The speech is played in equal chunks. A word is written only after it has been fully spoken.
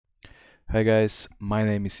Hi guys, my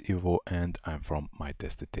name is Ivo and I'm from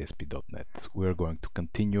mytestedasp.net. We're going to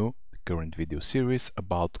continue the current video series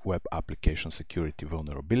about web application security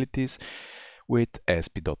vulnerabilities with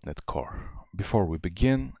ASP.NET Core. Before we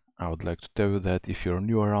begin, I would like to tell you that if you're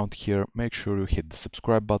new around here, make sure you hit the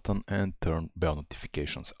subscribe button and turn bell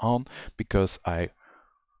notifications on because I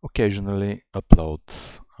occasionally upload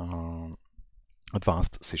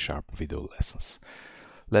advanced C# video lessons.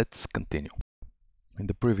 Let's continue. In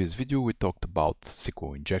the previous video, we talked about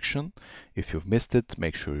SQL injection. If you've missed it,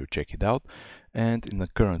 make sure you check it out. And in the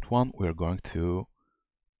current one, we're going to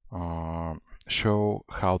show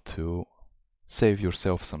how to save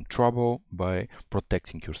yourself some trouble by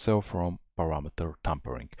protecting yourself from parameter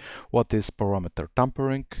tampering. What is parameter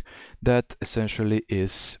tampering? That essentially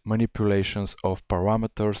is manipulations of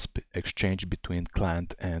parameters exchanged between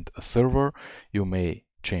client and a server. You may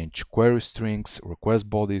change query strings, request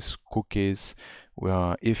bodies, cookies.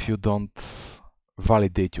 If you don't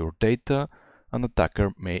validate your data, an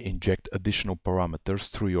attacker may inject additional parameters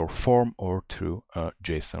through your form or through a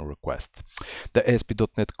JSON request. The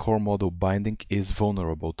ASP.NET Core model binding is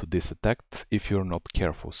vulnerable to this attack if you're not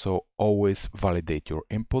careful, so always validate your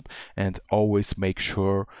input and always make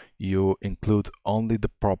sure you include only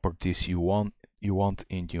the properties you want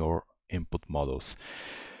in your input models.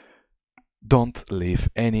 Don't leave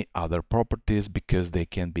any other properties because they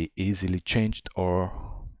can be easily changed or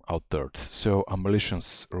altered. So a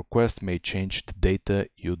malicious request may change the data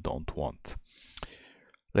you don't want.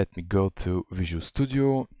 Let me go to Visual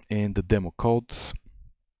Studio. In the demo code,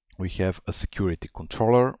 we have a security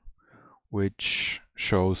controller which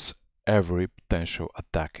shows every potential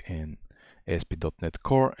attack in ASP.NET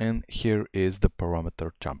Core, and here is the parameter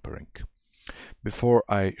tampering. Before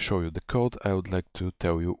I show you the code, I would like to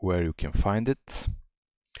tell you where you can find it.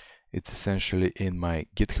 It's essentially in my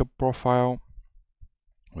GitHub profile,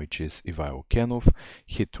 which is Ivailo Kenov.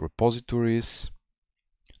 Hit repositories,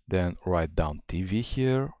 then write down TV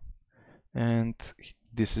here, and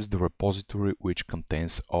this is the repository which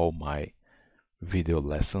contains all my video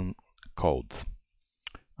lesson code.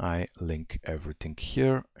 I link everything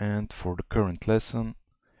here, and for the current lesson,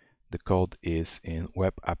 the code is in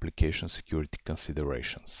Web Application Security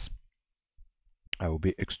Considerations. I will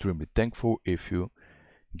be extremely thankful if you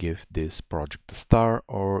give this project a star,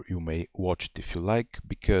 or you may watch it if you like,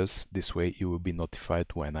 because this way you will be notified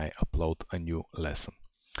when I upload a new lesson.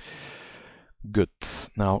 Good,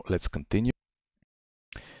 now let's continue.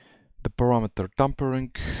 The parameter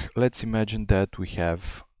tampering, let's imagine that we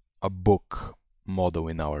have a book model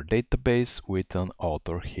in our database with an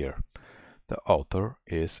author here. The author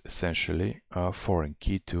is essentially a foreign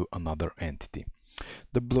key to another entity.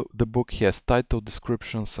 The book has title,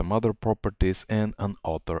 description, some other properties, and an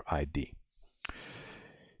author ID.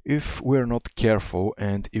 If we're not careful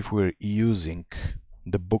and if we're using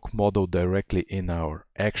the book model directly in our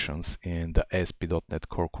actions in the ASP.NET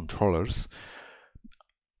Core controllers,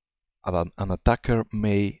 an attacker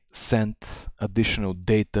may send additional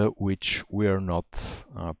data which we are not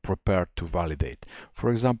prepared to validate.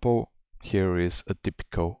 For example, here is a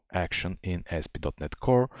typical action in ASP.NET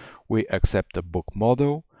Core. We accept a book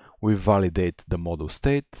model, we validate the model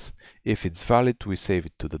state. If it's valid, we save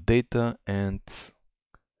it to the data and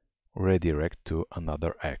redirect to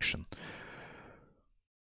another action.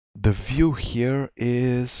 The view here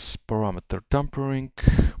is parameter tampering,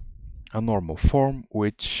 a normal form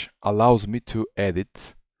which allows me to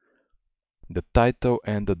edit the title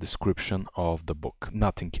and the description of the book,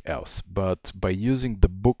 nothing else. But by using the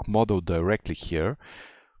book model directly here,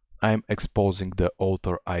 I'm exposing the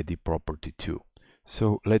author ID property too.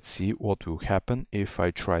 So let's see what will happen if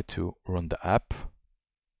I try to run the app.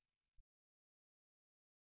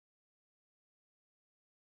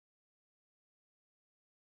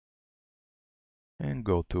 And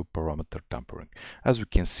go to parameter tampering. As we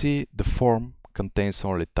can see, the form contains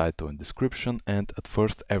only title and description, and at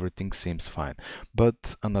first everything seems fine.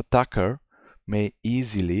 But an attacker may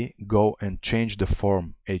easily go and change the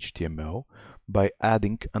form HTML by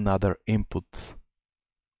adding another input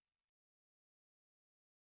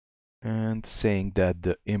and saying that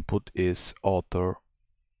the input is author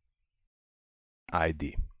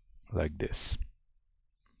ID, like this.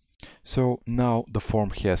 So now the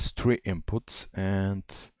form has three inputs, and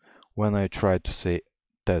when I try to say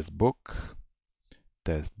test book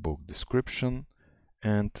description,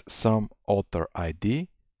 and some author ID,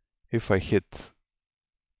 if I hit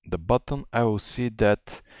the button, I will see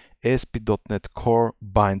that ASP.NET Core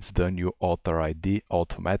binds the new author ID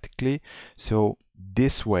automatically. So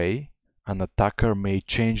this way, an attacker may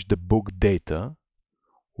change the book data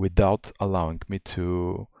without allowing me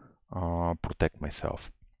to protect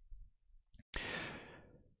myself.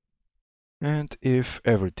 And if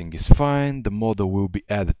everything is fine, the model will be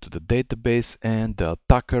added to the database and the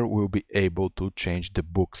attacker will be able to change the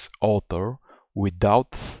book's author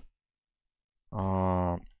without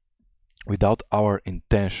uh, without our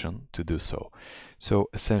intention to do so. So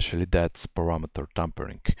essentially that's parameter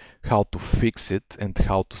tampering. How to fix it and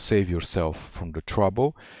how to save yourself from the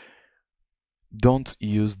trouble. Don't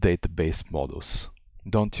use database models.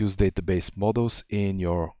 Don't use database models in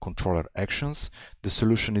your controller actions. The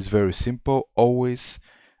solution is very simple. Always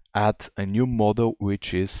add a new model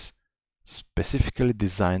which is specifically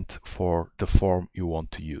designed for the form you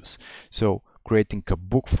want to use. So creating a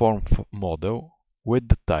book form model with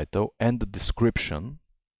the title and the description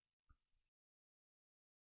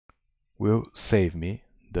will save me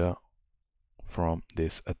from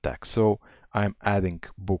this attack. So I'm adding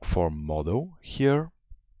book form model here.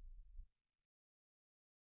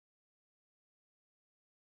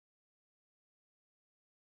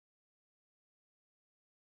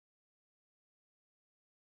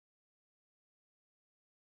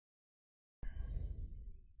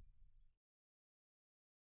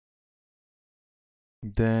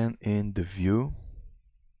 Then in the view,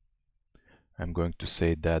 I'm going to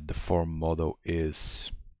say that the form model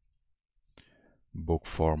is book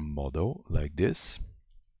form model like this.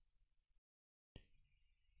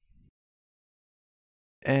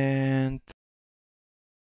 And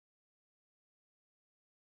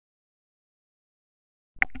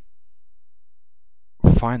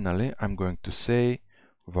finally, I'm going to say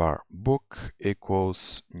var book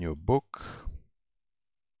equals new book.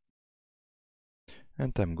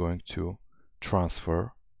 And I'm going to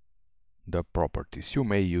transfer the properties. You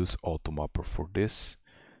may use automapper for this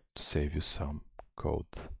to save you some code.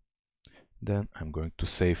 Then I'm going to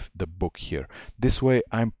save the book here. This way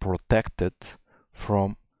I'm protected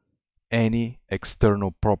from any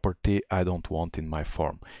external property I don't want in my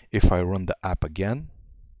form. If I run the app again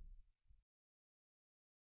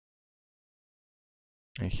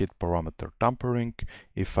and hit parameter tampering,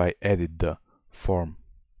 if I edit the form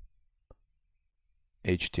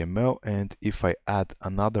HTML and if I add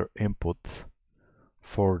another input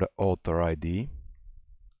for the author ID,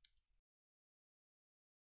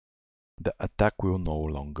 the attack will no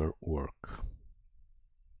longer work.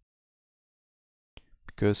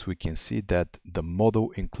 Because we can see that the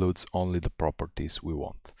model includes only the properties we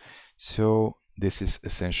want. So this is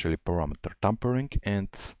essentially parameter tampering and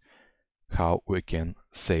how we can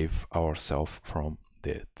save ourselves from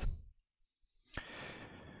that.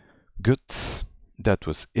 Good, that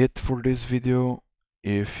was it for this video.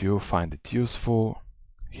 If you find it useful,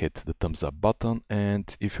 hit the thumbs up button,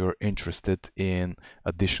 and if you're interested in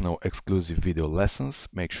additional exclusive video lessons,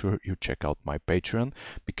 make sure you check out my Patreon,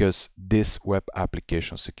 because this web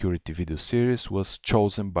application security video series was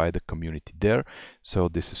chosen by the community there, so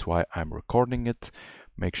this is why I'm recording it.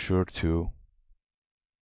 Make sure to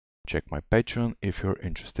check my Patreon if you're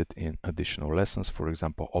interested in additional lessons, for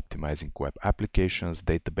example, optimizing web applications,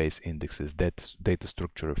 database indexes, data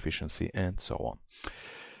structure efficiency, and so on.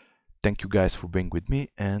 Thank you guys for being with me,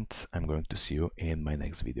 and I'm going to see you in my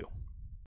next video.